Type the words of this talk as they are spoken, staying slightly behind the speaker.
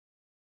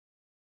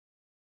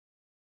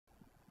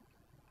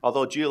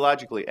Although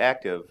geologically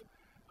active,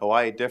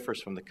 Hawaii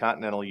differs from the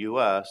continental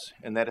U.S.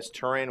 in that its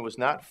terrain was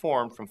not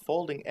formed from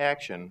folding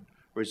action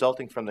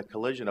resulting from the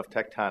collision of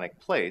tectonic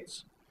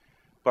plates,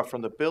 but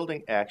from the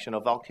building action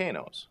of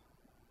volcanoes.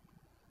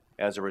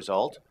 As a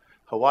result,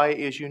 Hawaii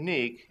is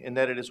unique in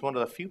that it is one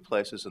of the few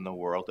places in the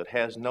world that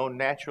has no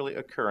naturally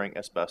occurring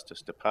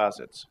asbestos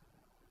deposits.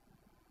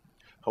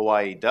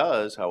 Hawaii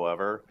does,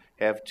 however,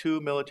 have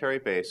 2 military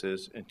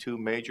bases and 2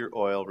 major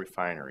oil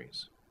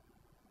refineries.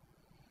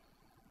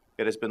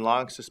 It has been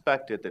long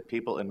suspected that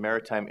people in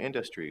maritime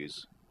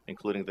industries,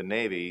 including the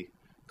Navy,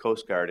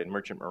 Coast Guard, and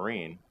Merchant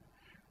Marine,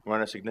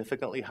 run a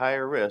significantly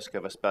higher risk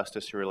of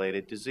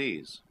asbestos-related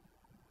disease.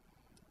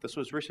 This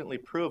was recently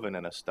proven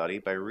in a study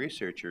by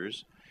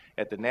researchers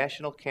at the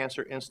National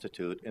Cancer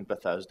Institute in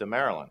Bethesda,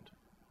 Maryland.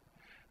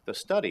 The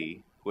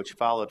study, which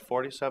followed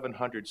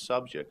 4,700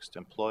 subjects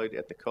employed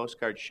at the Coast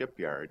Guard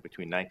shipyard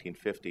between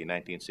 1950 and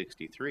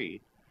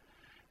 1963,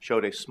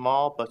 showed a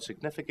small but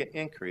significant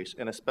increase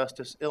in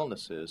asbestos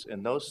illnesses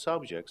in those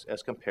subjects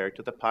as compared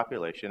to the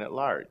population at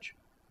large.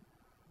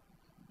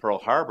 Pearl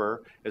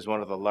Harbor is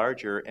one of the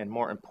larger and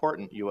more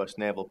important U.S.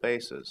 naval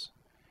bases,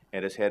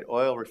 and has had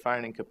oil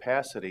refining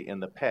capacity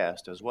in the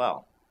past as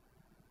well.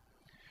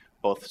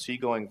 Both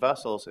seagoing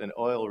vessels and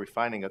oil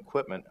refining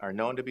equipment are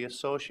known to be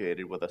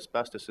associated with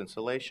asbestos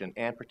insulation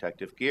and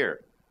protective gear.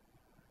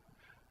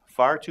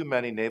 Far too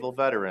many naval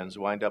veterans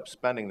wind up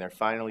spending their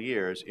final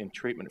years in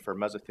treatment for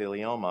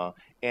mesothelioma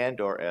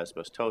and/or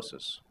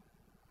asbestosis.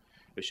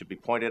 It should be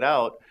pointed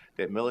out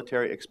that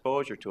military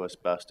exposure to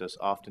asbestos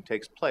often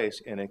takes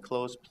place in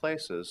enclosed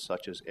places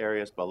such as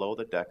areas below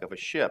the deck of a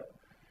ship,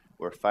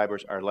 where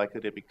fibers are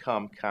likely to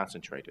become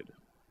concentrated.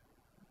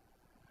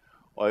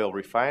 Oil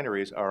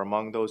refineries are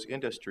among those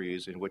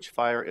industries in which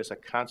fire is a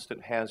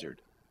constant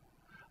hazard.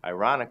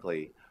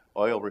 Ironically,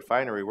 oil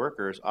refinery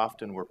workers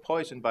often were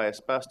poisoned by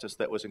asbestos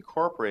that was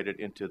incorporated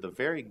into the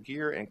very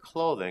gear and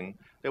clothing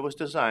that was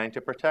designed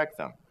to protect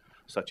them,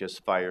 such as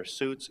fire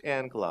suits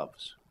and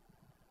gloves.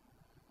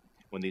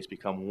 When these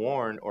become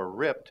worn or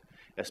ripped,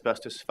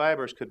 asbestos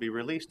fibers could be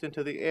released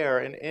into the air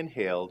and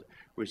inhaled,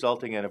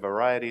 resulting in a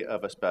variety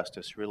of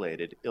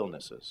asbestos-related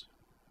illnesses.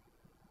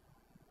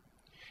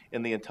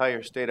 In the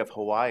entire state of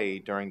Hawaii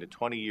during the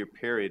 20-year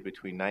period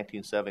between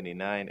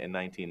 1979 and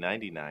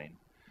 1999,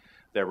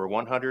 there were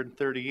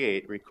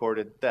 138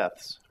 recorded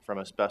deaths from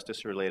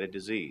asbestos-related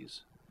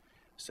disease,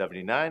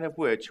 79 of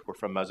which were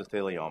from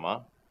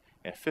mesothelioma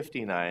and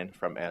 59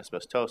 from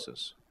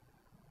asbestosis.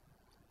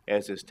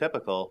 As is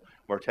typical,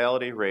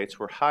 mortality rates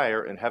were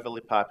higher in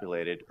heavily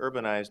populated,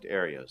 urbanized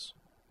areas.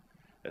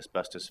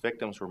 Asbestos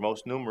victims were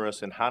most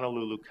numerous in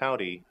Honolulu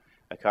County,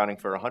 accounting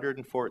for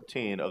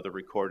 114 of the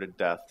recorded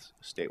deaths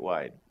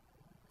statewide.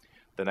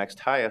 The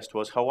next highest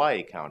was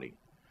Hawaii County,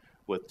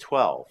 with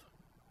 12.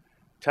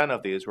 10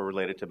 of these were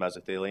related to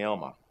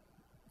mesothelioma.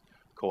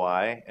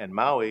 Kauai and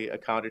Maui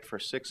accounted for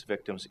 6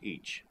 victims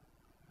each.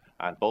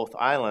 On both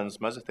islands,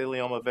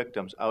 mesothelioma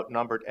victims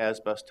outnumbered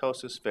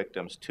asbestosis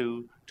victims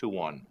 2 to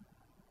 1.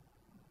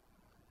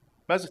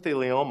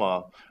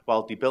 Mesothelioma,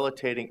 while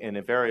debilitating and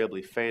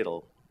invariably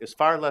fatal, is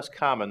far less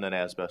common than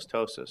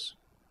asbestosis.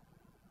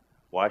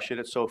 Why should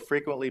it so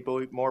frequently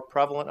be more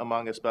prevalent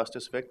among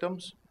asbestos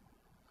victims?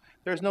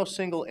 There is no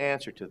single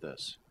answer to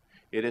this.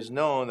 It is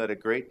known that a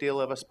great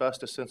deal of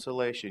asbestos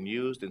insulation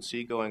used in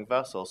seagoing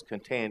vessels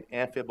contained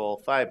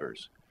amphibole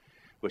fibers,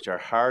 which are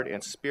hard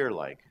and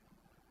spear-like.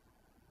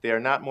 They are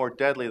not more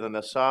deadly than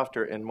the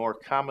softer and more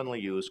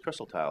commonly used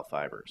chrysotile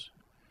fibers,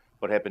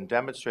 but have been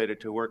demonstrated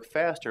to work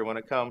faster when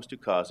it comes to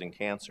causing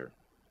cancer.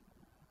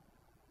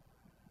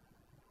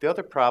 The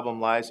other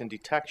problem lies in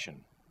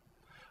detection.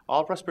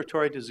 All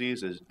respiratory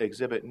diseases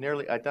exhibit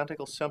nearly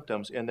identical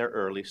symptoms in their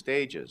early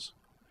stages,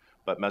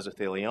 but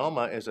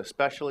mesothelioma is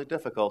especially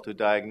difficult to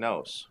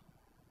diagnose.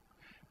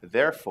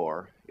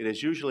 Therefore, it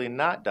is usually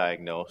not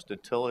diagnosed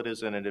until it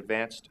is in an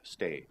advanced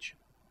stage.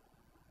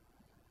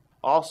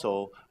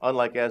 Also,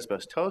 unlike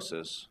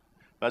asbestosis,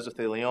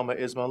 mesothelioma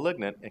is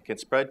malignant and can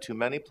spread to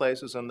many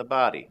places in the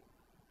body.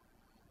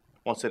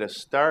 Once it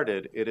has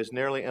started, it is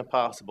nearly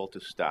impossible to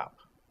stop.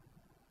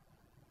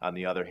 On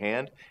the other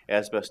hand,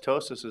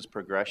 asbestosis's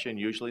progression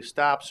usually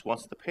stops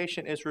once the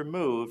patient is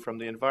removed from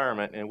the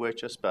environment in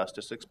which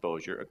asbestos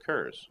exposure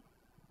occurs.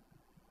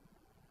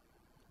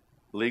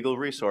 Legal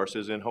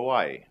resources in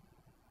Hawaii.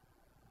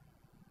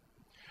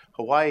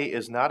 Hawaii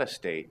is not a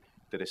state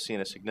that has seen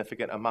a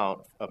significant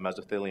amount of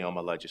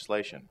mesothelioma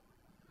legislation.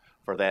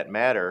 For that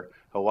matter,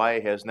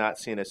 Hawaii has not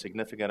seen a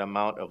significant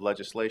amount of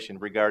legislation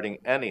regarding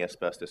any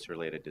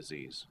asbestos-related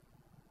disease.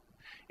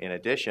 In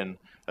addition,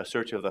 a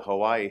search of the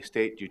Hawaii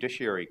state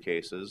judiciary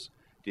cases,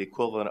 the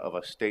equivalent of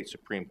a state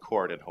Supreme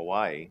Court in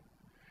Hawaii,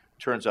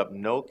 turns up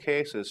no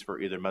cases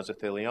for either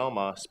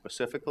mesothelioma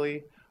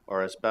specifically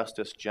or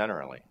asbestos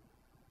generally.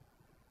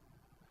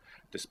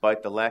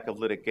 Despite the lack of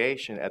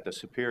litigation at the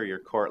Superior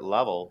Court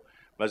level,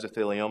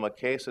 mesothelioma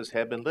cases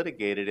have been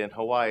litigated in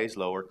Hawaii's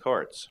lower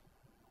courts.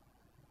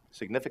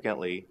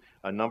 Significantly,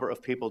 a number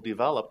of people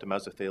developed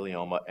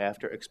mesothelioma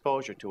after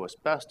exposure to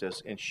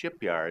asbestos in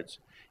shipyards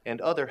and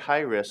other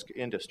high-risk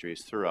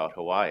industries throughout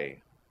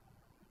Hawaii.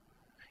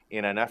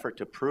 In an effort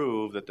to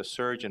prove that the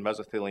surge in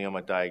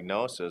mesothelioma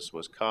diagnosis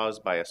was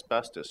caused by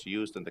asbestos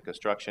used in the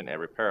construction and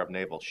repair of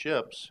naval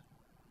ships,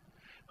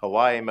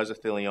 Hawaii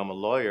mesothelioma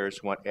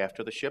lawyers went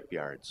after the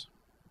shipyards.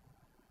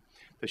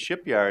 The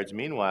shipyards,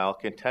 meanwhile,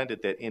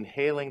 contended that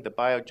inhaling the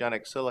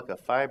biogenic silica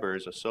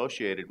fibers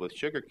associated with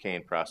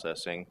sugarcane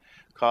processing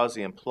caused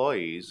the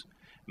employees,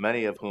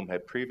 many of whom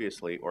had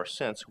previously or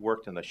since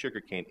worked in the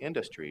sugarcane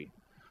industry,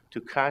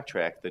 to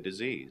contract the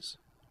disease.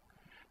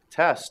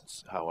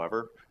 Tests,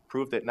 however,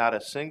 proved that not a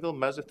single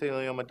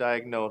mesothelioma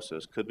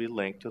diagnosis could be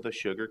linked to the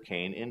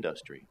sugarcane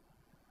industry.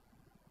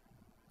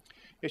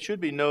 It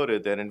should be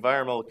noted that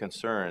environmental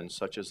concerns,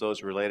 such as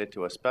those related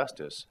to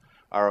asbestos,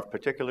 are of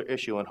particular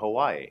issue in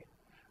Hawaii,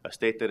 a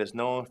state that is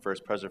known for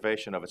its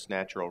preservation of its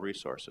natural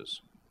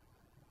resources.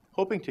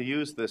 Hoping to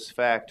use this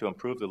fact to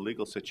improve the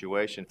legal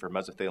situation for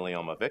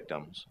mesothelioma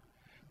victims,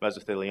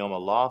 mesothelioma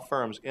law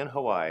firms in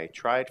Hawaii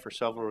tried for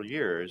several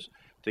years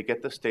to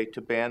get the state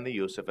to ban the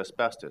use of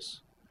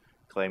asbestos,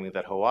 claiming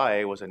that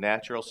Hawaii was a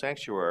natural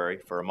sanctuary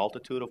for a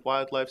multitude of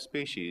wildlife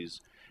species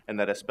and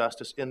that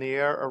asbestos in the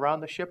air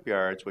around the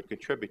shipyards would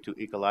contribute to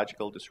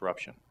ecological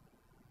disruption.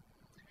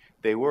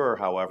 They were,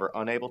 however,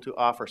 unable to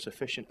offer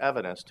sufficient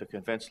evidence to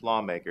convince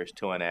lawmakers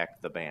to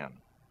enact the ban.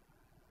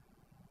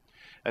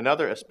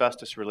 Another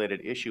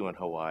asbestos-related issue in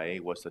Hawaii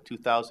was the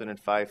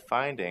 2005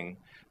 finding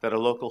that a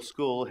local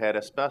school had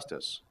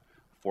asbestos,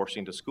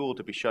 forcing the school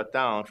to be shut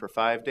down for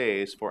 5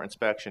 days for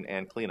inspection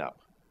and cleanup.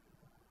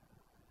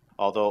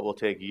 Although it will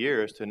take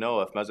years to know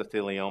if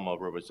mesothelioma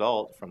will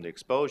result from the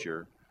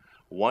exposure,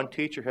 one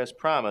teacher has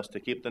promised to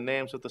keep the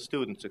names of the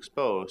students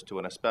exposed to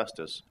an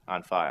asbestos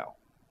on file.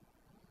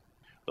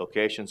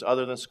 Locations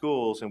other than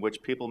schools in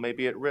which people may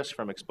be at risk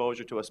from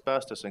exposure to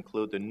asbestos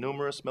include the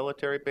numerous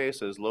military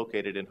bases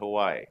located in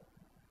Hawaii.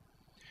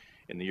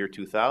 In the year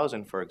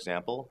 2000, for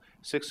example,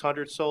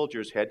 600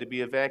 soldiers had to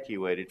be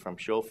evacuated from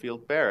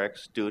Schofield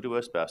Barracks due to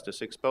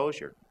asbestos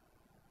exposure.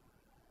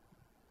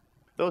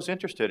 Those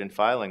interested in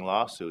filing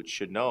lawsuits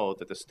should know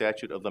that the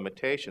statute of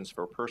limitations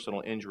for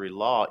personal injury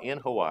law in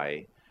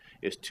Hawaii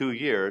is 2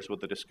 years with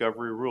the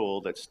discovery rule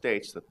that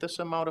states that this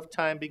amount of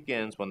time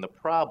begins when the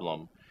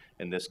problem,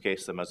 in this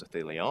case the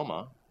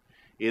mesothelioma,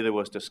 either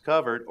was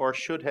discovered or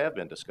should have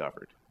been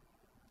discovered.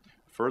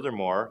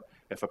 Furthermore,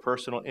 if a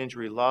personal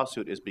injury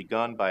lawsuit is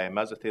begun by a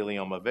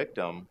mesothelioma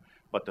victim,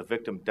 but the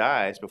victim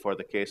dies before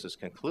the case is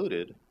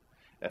concluded,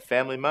 a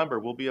family member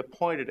will be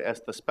appointed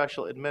as the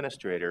special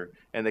administrator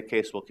and the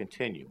case will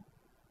continue,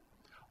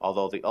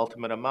 although the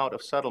ultimate amount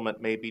of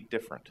settlement may be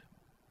different.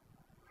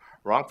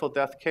 Wrongful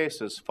death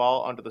cases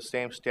fall under the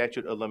same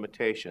statute of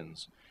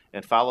limitations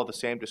and follow the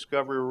same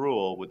discovery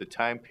rule with the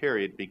time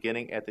period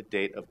beginning at the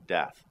date of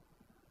death.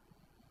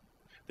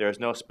 There is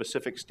no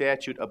specific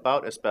statute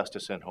about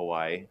asbestos in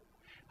Hawaii.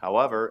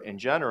 However, in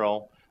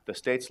general, the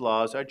state's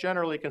laws are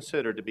generally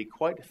considered to be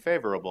quite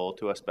favorable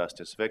to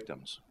asbestos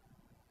victims.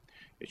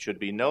 It should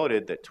be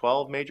noted that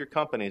 12 major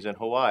companies in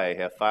Hawaii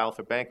have filed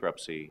for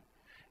bankruptcy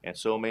and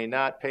so may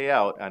not pay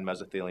out on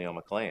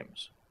mesothelioma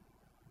claims.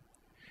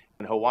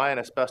 In Hawaiian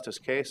asbestos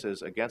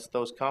cases against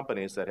those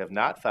companies that have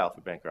not filed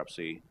for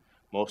bankruptcy,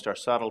 most are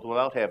settled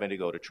without having to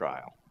go to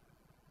trial.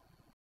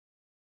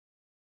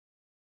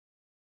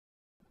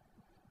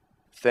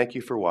 Thank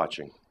you for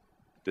watching.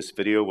 This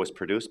video was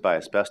produced by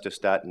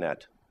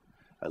Asbestos.Net,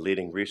 a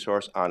leading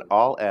resource on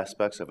all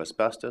aspects of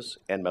asbestos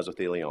and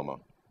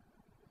mesothelioma.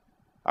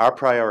 Our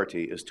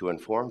priority is to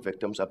inform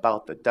victims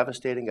about the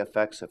devastating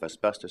effects of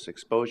asbestos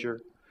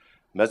exposure,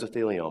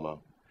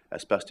 mesothelioma,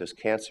 asbestos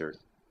cancer,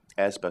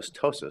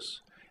 asbestosis,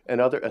 and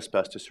other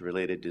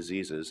asbestos-related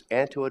diseases,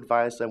 and to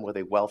advise them with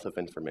a wealth of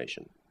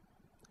information.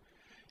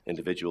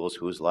 Individuals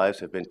whose lives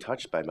have been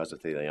touched by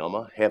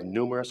mesothelioma have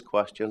numerous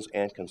questions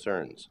and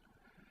concerns.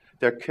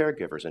 Their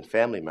caregivers and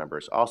family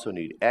members also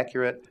need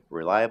accurate,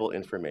 reliable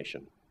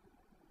information.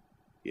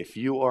 If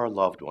you or a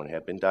loved one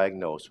have been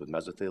diagnosed with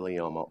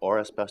mesothelioma or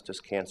asbestos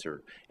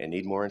cancer and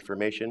need more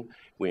information,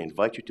 we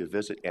invite you to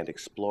visit and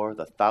explore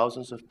the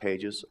thousands of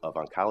pages of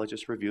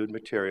oncologist-reviewed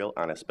material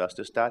on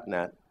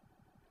Asbestos.net,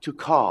 to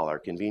call our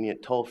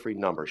convenient toll-free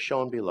number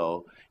shown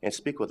below and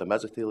speak with a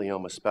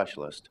mesothelioma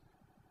specialist,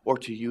 or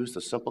to use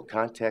the simple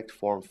contact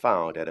form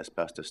found at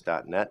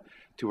Asbestos.net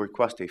to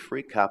request a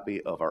free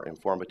copy of our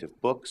informative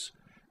books,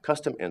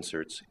 custom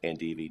inserts, and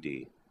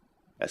DVD.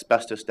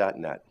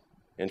 Asbestos.net,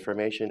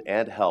 information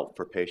and help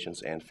for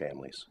patients and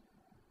families.